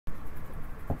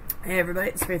Hey everybody,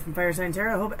 it's Faith from Fire Sign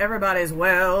Tarot. I hope everybody's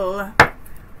well.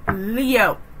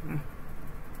 Leo.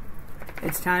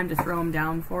 It's time to throw them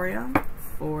down for you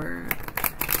for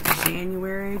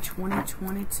January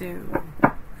 2022.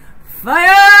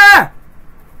 Fire!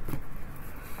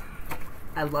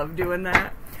 I love doing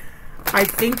that. I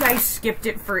think I skipped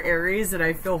it for Aries and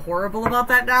I feel horrible about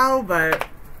that now, but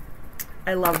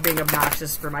I love being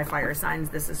obnoxious for my fire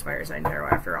signs. This is Fire Sign Tarot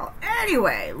after all.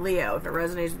 Anyway, Leo, if it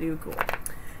resonates with you, cool.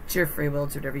 It's your free will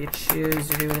to do whatever you choose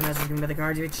to do with the message given by the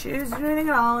cards. If you choose to do anything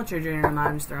at all, it's your journey in your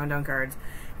mind, just throwing down cards.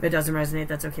 If it doesn't resonate,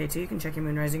 that's okay too. You can check your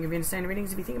moon, rising, your Venus sign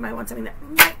readings if you think you might want something that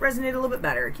might resonate a little bit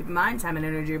better. Keep in mind, time and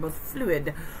energy are both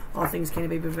fluid. All things can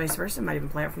be vice versa. Might even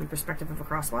play out from the perspective of a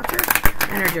cross-watcher.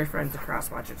 And our dear friends, the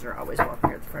cross-watchers, are always welcome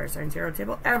here at the Fire Sign Tarot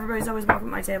table. Everybody's always welcome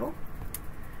at my table.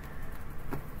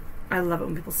 I love it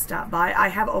when people stop by. I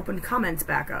have opened comments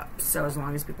back up, so as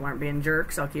long as people aren't being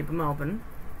jerks, I'll keep them open.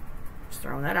 Just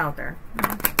throwing that out there.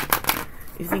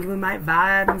 If you think we might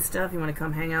vibe and stuff, you want to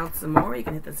come hang out some more, you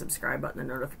can hit the subscribe button and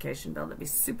the notification bell. That'd be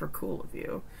super cool of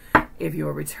you. If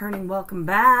you're returning, welcome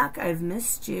back. I've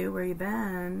missed you. Where you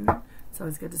been? It's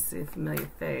always good to see a familiar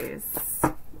face.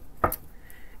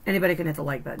 Anybody can hit the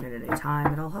like button at any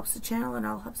time. It all helps the channel and it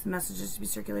all helps the messages to be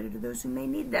circulated to those who may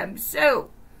need them.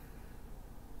 So,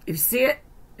 if you see it,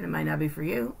 and it might not be for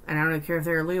you, and I don't care if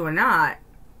they're a Leo or not,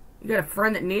 you got a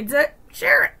friend that needs it,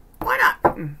 share it. Why not?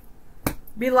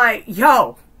 Be like,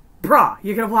 yo, brah,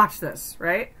 you're gonna watch this,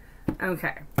 right?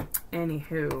 Okay.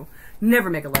 Anywho,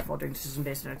 never make a life-altering decision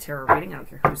based on a tarot reading. I don't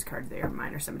care whose cards they are,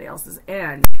 mine or somebody else's.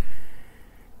 And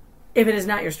if it is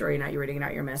not your story, not your reading,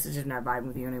 not your message, is not vibing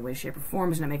with you in any way, shape, or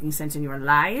form, is not making sense in your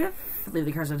life, leave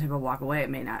the cards on the table, walk away.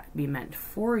 It may not be meant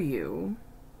for you.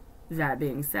 That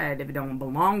being said, if it don't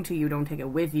belong to you, don't take it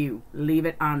with you. Leave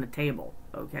it on the table,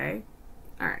 okay?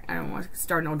 Alright, I don't want to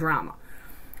start no drama.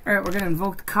 Alright, we're going to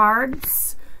invoke the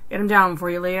cards. Get them down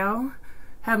for you, Leo.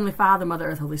 Heavenly Father, Mother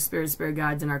Earth, Holy Spirit, Spirit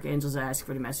Guides, and Archangels, I ask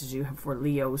for the message you have for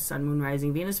Leo, Sun, Moon,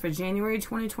 Rising, Venus for January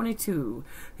 2022.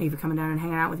 Thank you for coming down and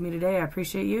hanging out with me today. I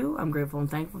appreciate you. I'm grateful and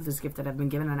thankful for this gift that I've been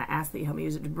given, and I ask that you help me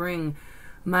use it to bring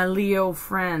my Leo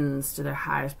friends to their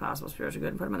highest possible spiritual good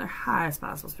and put them on their highest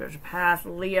possible spiritual path.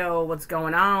 Leo, what's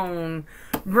going on?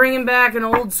 Bringing back an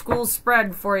old school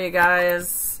spread for you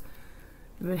guys.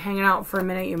 You've been hanging out for a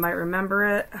minute, you might remember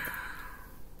it.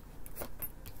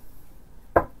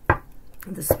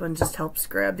 This one just helps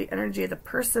grab the energy of the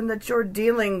person that you're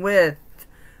dealing with.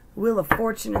 Wheel of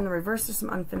Fortune in the reverse. There's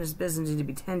some unfinished business need to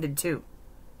be tended to.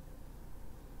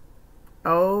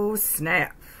 Oh,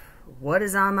 snap. What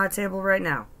is on my table right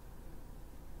now?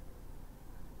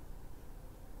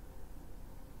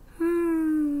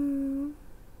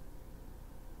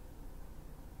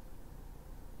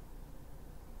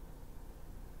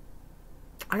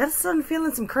 I got a sudden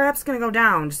feeling some crap's gonna go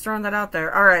down. Just throwing that out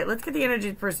there. Alright, let's get the energy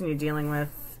of the person you're dealing with.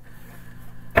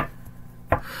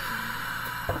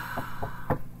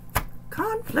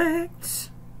 Conflict.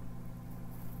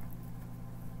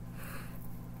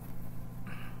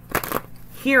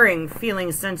 Hearing,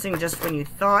 feeling, sensing just when you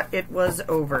thought it was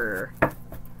over.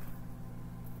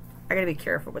 I gotta be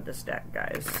careful with this deck,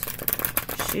 guys.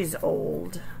 She's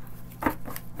old.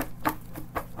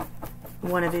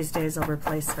 One of these days I'll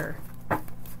replace her.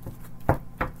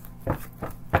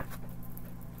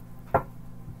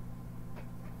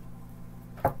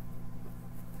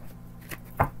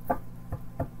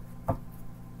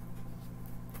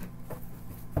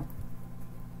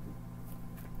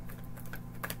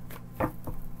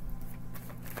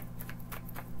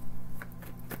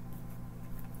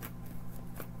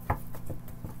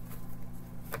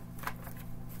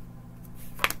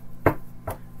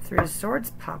 Three of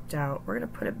Swords popped out. We're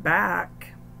going to put it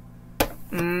back.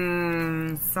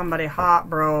 Somebody heart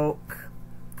broke.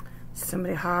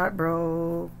 Somebody heart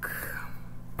broke.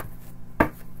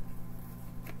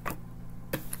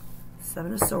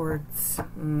 Seven of Swords.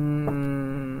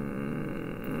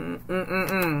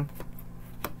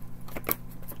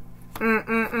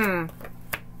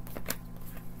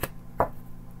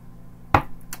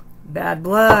 Bad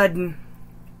blood.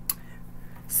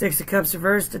 Six of Cups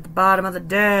reversed at the bottom of the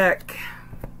deck.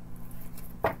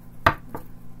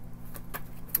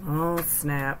 Oh,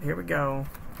 snap. Here we go.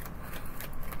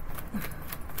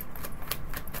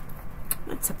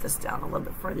 Let's tip this down a little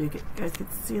bit further. You guys can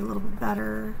see a little bit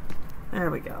better. There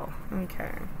we go.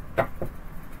 Okay.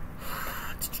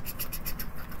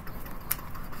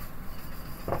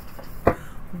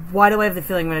 Why do I have the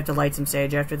feeling I'm going to have to light some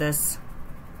sage after this?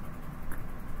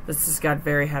 This just got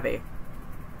very heavy.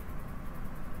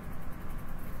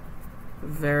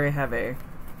 Very heavy.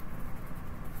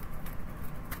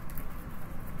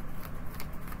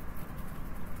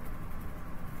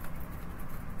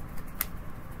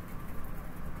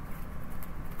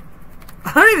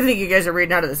 don't even think you guys are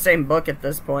reading out of the same book at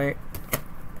this point.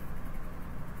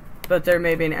 But there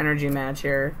may be an energy match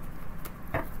here.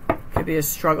 Could be a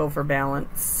struggle for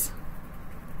balance.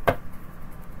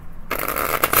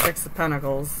 6 of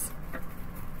Pentacles.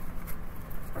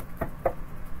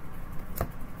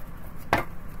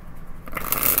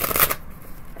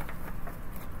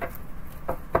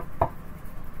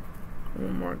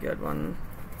 One more good one.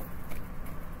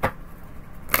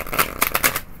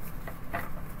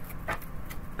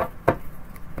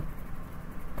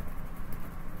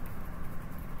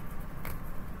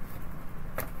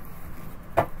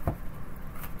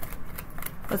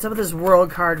 What's up with this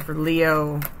World card for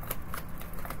Leo?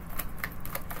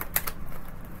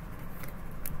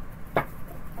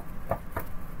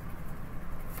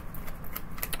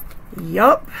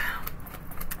 Yup.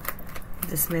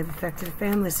 This may have affected a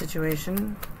family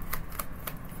situation.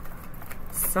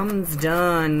 Something's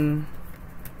done.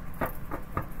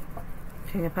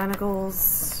 King of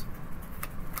Pentacles.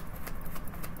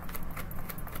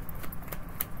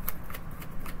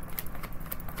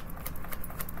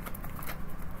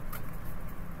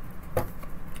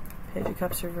 Page of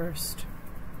Cups reversed.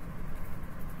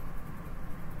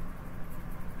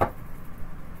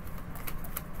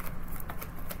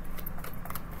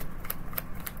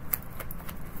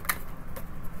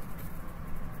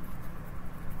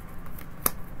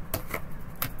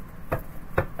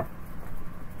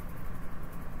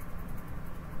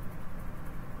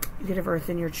 You could have Earth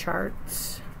in your chart.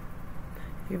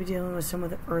 You could be dealing with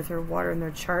someone with Earth or water in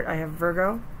their chart. I have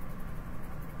Virgo.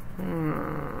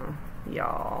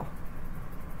 Y'all.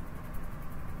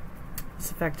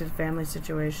 This affected family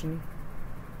situation.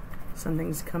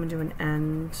 Something's coming to an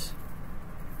end.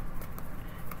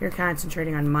 You're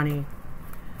concentrating on money.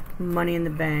 Money in the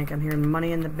bank. I'm hearing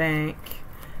money in the bank.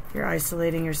 You're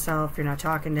isolating yourself. You're not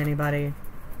talking to anybody.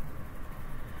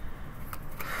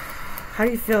 How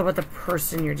do you feel about the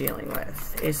person you're dealing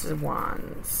with? Ace of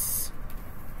Wands.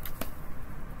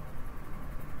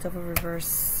 Double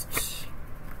reversed.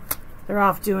 They're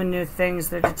off doing new things.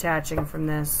 They're detaching from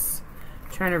this.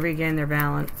 Trying to regain their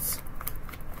balance.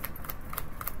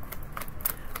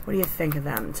 What do you think of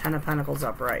them? 10 of Pentacles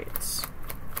upright.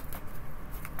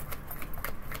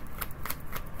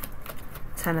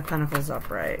 10 of Pentacles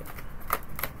upright.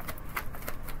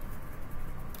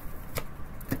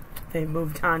 They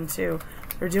moved on too.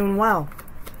 They're doing well.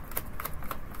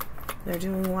 They're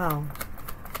doing well.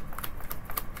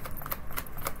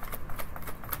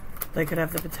 They could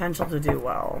have the potential to do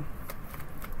well.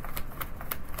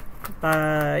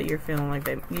 But you're feeling like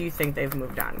you think they've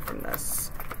moved on from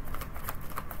this.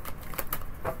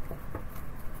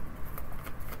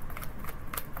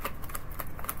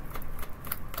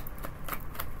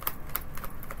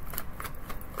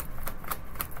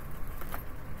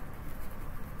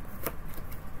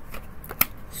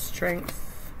 Strength.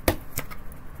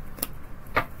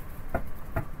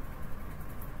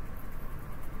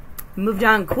 Moved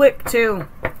on quick too.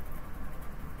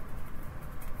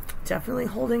 Definitely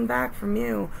holding back from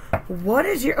you. What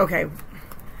is your... Okay,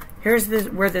 here's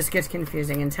where this gets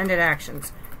confusing. Intended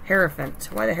actions. Hierophant.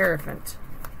 Why the Hierophant?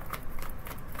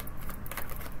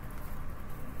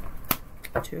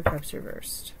 2 of Cups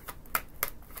reversed.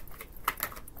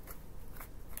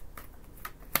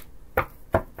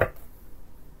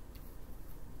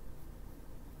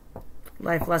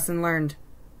 Life lesson learned.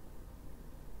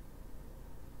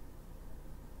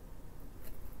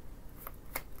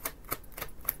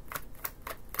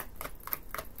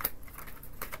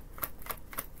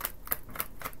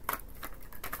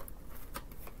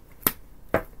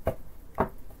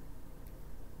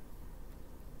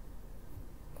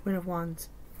 Queen of Wands.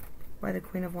 Why the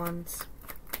Queen of Wands?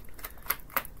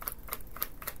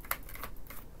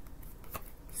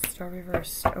 Star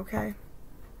reversed. Okay.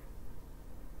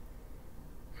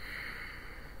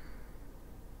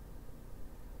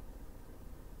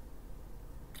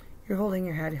 You're holding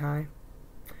your head high.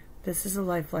 This is a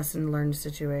life lesson learned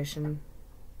situation.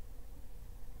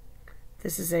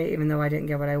 This is even though I didn't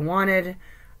get what I wanted,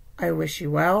 I wish you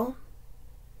well.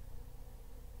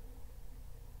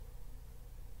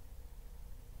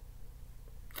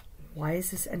 Why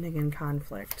is this ending in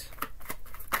conflict?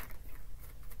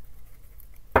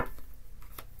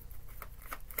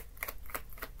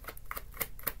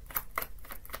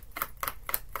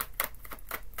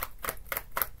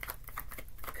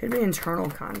 Could be internal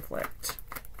conflict.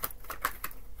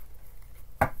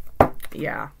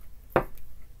 Yeah.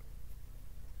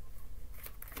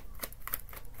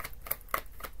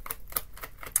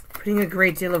 Putting a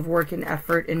great deal of work and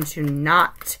effort into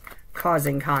not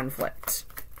causing conflict.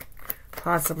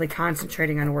 Possibly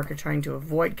concentrating on work or trying to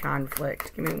avoid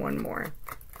conflict. Give me one more.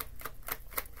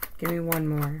 Give me one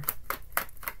more.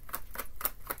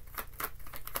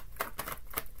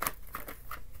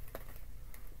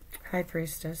 High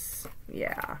Priestess.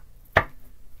 Yeah.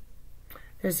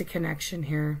 There's a connection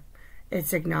here.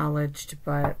 It's acknowledged,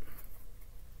 but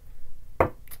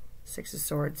Six of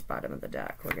Swords, bottom of the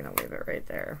deck. We're going to leave it right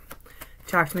there.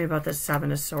 Talk to me about the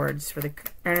Seven of Swords for the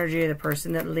energy of the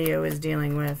person that Leo is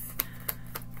dealing with.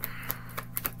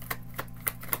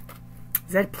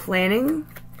 Is that planning?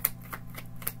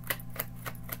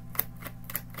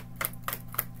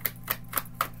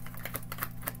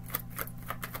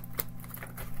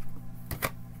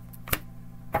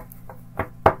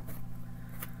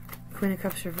 Queen of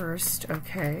Cups reversed.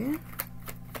 Okay.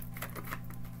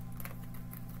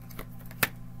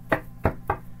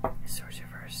 Swords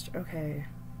reversed. Okay.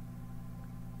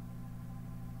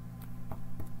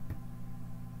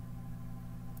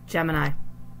 Gemini.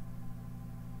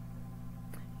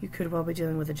 You could well be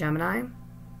dealing with a Gemini.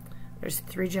 There's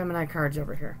 3 Gemini cards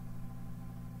over here.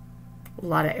 A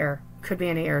lot of air. Could be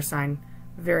any air sign.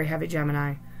 Very heavy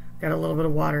Gemini. Got a little bit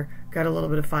of water. Got a little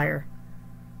bit of fire.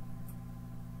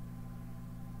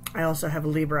 I also have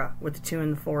Libra with the 2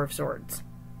 and the 4 of Swords.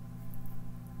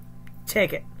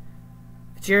 Take it.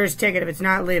 If it's yours, take it. If it's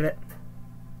not, leave it.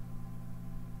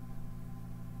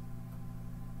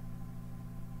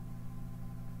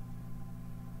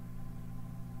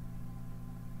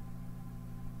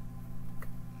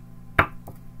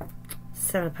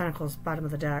 Seven of Pentacles, bottom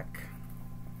of the deck.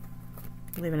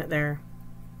 Leaving it there.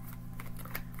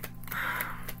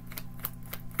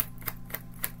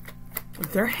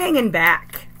 They're hanging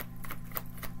back.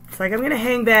 It's like, I'm going to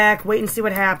hang back, wait and see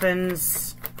what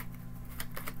happens.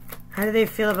 How do they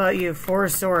feel about you? 4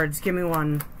 of Swords. Give me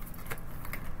one.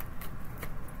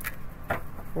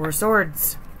 4 of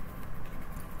Swords.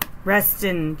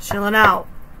 Resting, chilling out,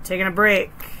 taking a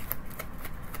break.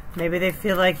 Maybe they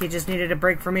feel like you just needed a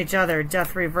break from each other.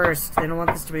 Death reversed. They don't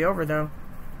want this to be over, though.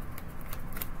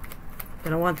 They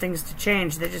don't want things to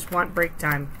change. They just want break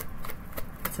time.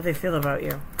 That's how they feel about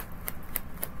you.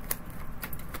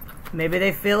 Maybe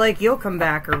they feel like you'll come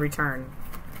back or return.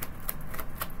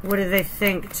 What do they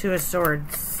think? 2 of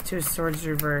Swords. 2 of Swords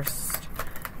reversed.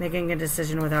 Making a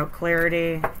decision without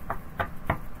clarity.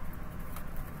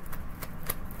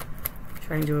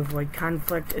 Trying to avoid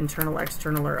conflict, internal,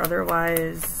 external, or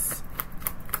otherwise.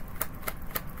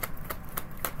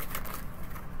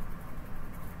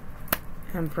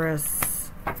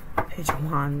 Empress. Page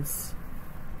of Wands.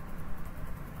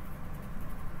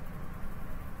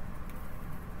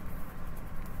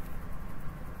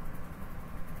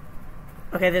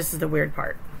 Okay, this is the weird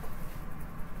part.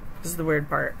 This is the weird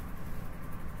part.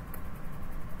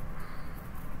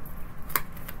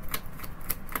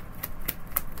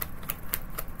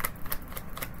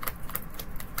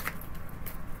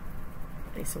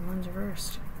 Ace of Wands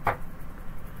reversed.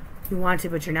 You want to,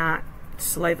 but you're not.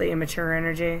 Slightly immature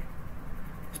energy.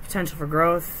 There's potential for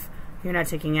growth. You're not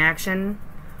taking action,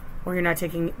 or you're not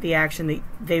taking the action that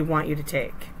they want you to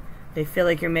take. They feel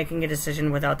like you're making a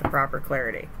decision without the proper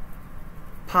clarity.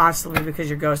 Possibly because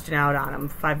you're ghosting out on them.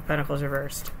 5 of Pentacles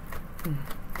reversed.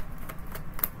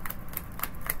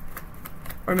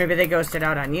 Or maybe they ghosted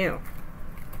out on you.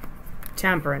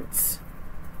 Temperance.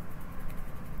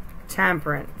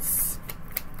 Temperance.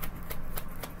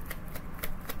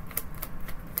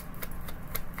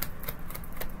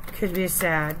 Could be a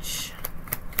Sag.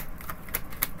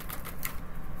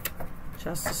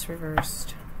 Justice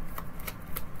reversed.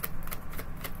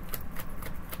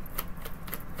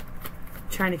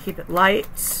 Trying to keep it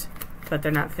light, but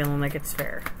they're not feeling like it's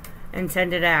fair.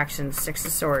 Intended actions. 6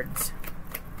 of Swords.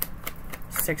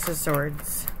 6 of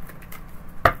Swords.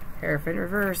 Hierophant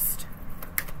reversed.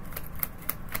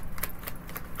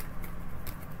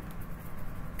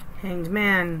 Hanged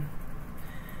Man.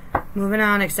 Moving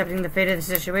on, accepting the fate of the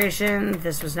situation.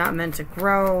 This was not meant to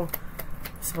grow.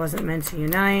 This wasn't meant to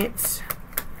unite.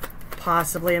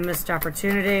 Possibly a missed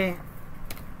opportunity.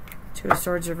 2 of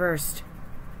Swords reversed.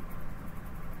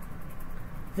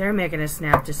 They're making a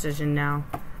snap decision now.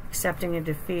 Accepting a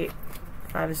defeat.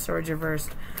 5 of Swords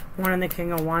reversed. 1 in the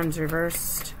King of Wands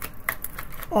reversed.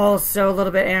 Also, a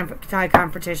little bit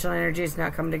anti-confrontational energies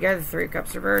not coming together. 3 of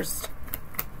Cups reversed.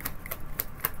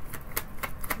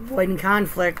 Avoiding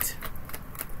conflict.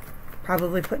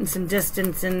 Probably putting some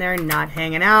distance in there. Not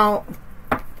hanging out.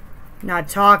 Not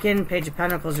talking. Page of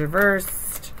Pentacles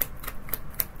reversed.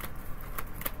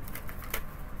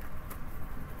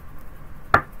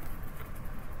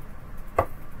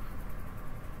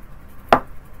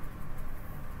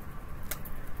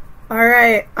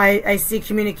 Alright, I see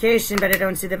communication, but I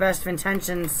don't see the best of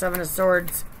intentions. 7 of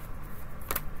Swords.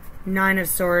 9 of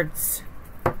Swords.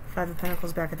 Five of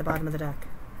Pentacles back at the bottom of the deck.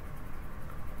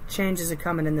 Change is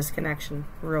coming in this connection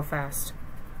real fast.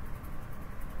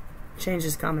 Change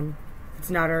is coming. It's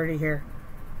not already here.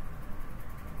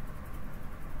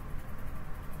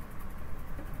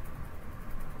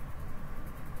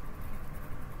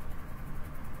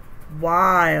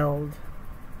 Wild.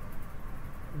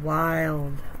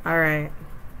 Wild. Alright.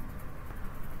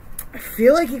 I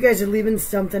feel like you guys are leaving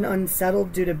something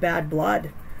unsettled due to bad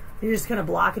blood. You're just kind of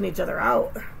blocking each other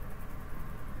out.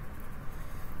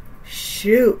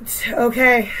 Shoot.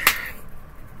 Okay.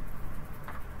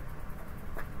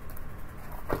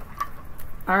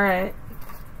 Alright.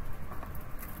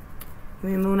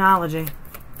 Give me Moonology.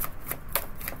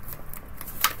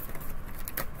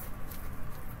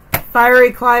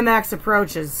 Fiery climax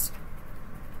approaches.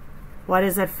 Why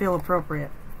does that feel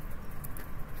appropriate?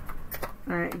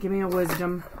 Alright, give me a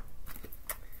wisdom.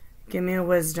 Give me a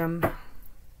wisdom.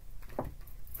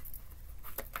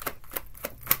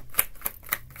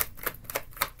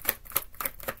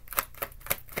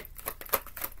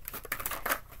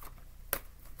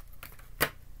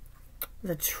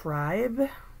 The tribe.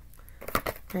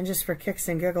 And just for kicks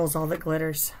and giggles, all that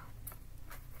glitters.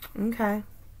 Okay.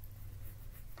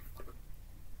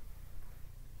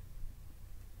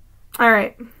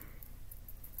 Alright.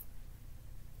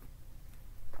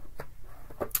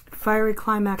 Fiery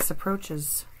climax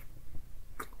approaches.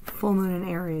 Full moon in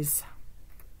Aries.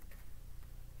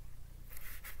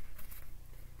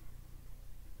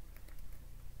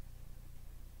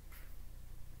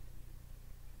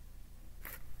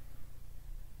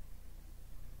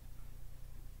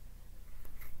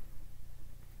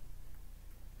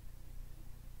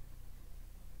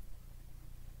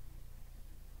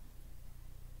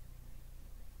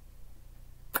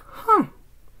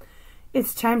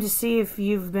 It's time to see if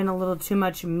you've been a little too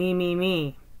much me, me,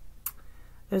 me.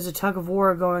 There's a tug of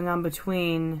war going on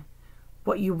between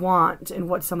what you want and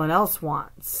what someone else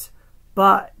wants.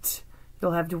 But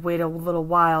you'll have to wait a little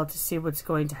while to see what's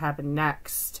going to happen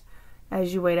next.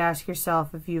 As you wait, ask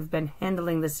yourself if you've been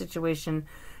handling the situation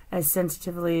as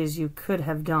sensitively as you could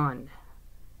have done.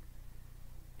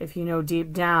 If you know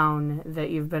deep down that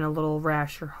you've been a little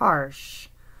rash or harsh,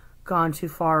 gone too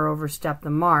far, overstepped the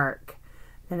mark,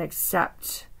 then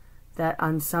accept that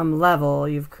on some level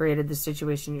you've created the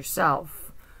situation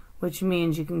yourself, which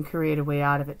means you can create a way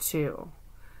out of it too.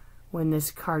 When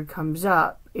this card comes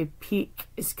up, a peak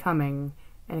is coming,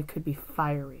 and it could be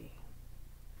fiery.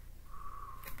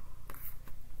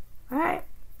 All right.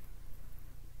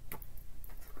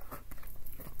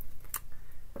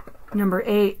 Number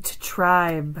 8,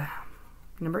 tribe.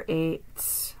 Number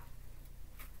 8,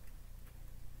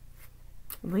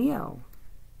 Leo.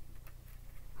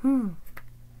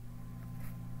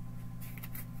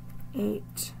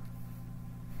 8.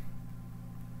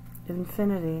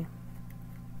 Infinity.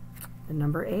 The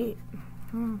number 8.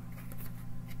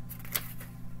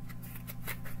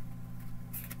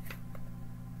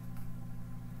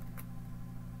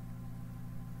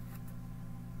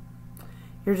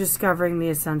 You're discovering the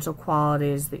essential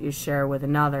qualities that you share with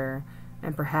another,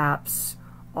 and perhaps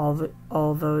all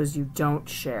those you don't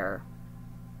share.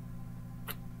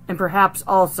 And perhaps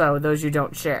also those you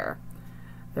don't share.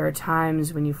 There are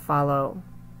times when you follow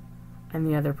and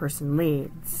the other person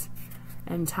leads,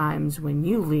 and times when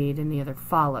you lead and the other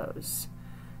follows.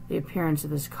 The appearance of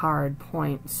this card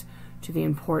points to the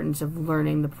importance of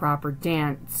learning the proper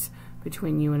dance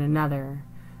between you and another,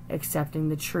 accepting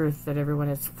the truth that everyone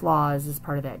has flaws as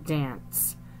part of that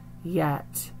dance.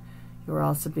 Yet, you are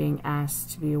also being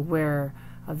asked to be aware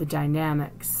of the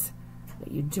dynamics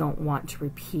that you don't want to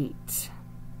repeat.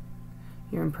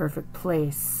 You're in perfect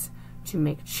place to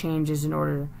make changes in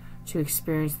order to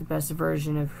experience the best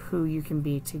version of who you can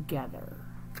be together.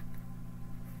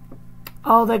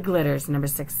 All that glitters, number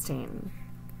 16.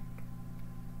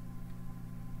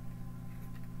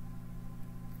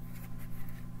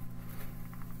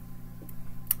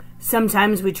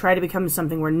 Sometimes we try to become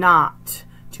something we're not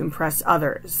to impress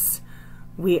others.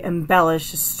 We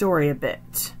embellish a story a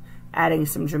bit, adding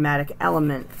some dramatic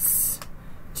elements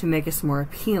to make us more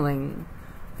appealing.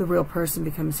 The real person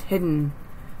becomes hidden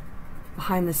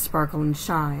behind the sparkle and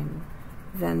shine.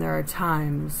 Then there are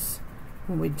times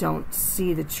when we don't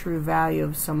see the true value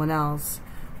of someone else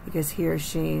because he or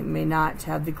she may not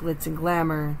have the glitz and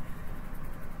glamour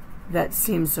that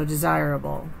seems so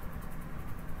desirable.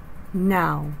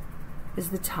 Now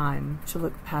is the time to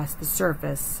look past the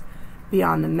surface,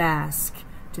 beyond the mask,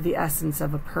 to the essence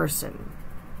of a person.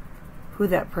 Who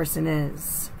that person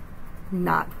is,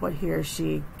 not what he or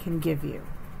she can give you,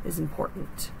 is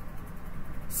important.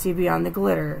 See beyond the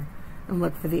glitter and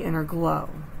look for the inner glow.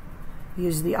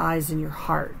 Use the eyes in your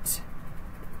heart.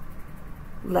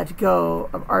 Let go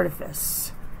of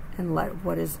artifice and let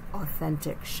what is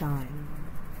authentic shine.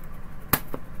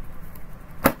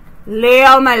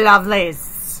 Leo, my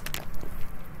lovelies.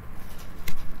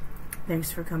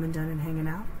 Thanks for coming down and hanging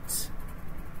out.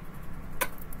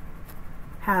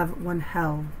 Have one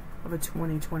hell of a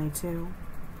 2022.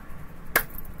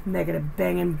 Make it a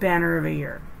banging banner of a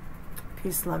year.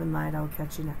 Peace, love, and light. I will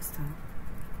catch you next time.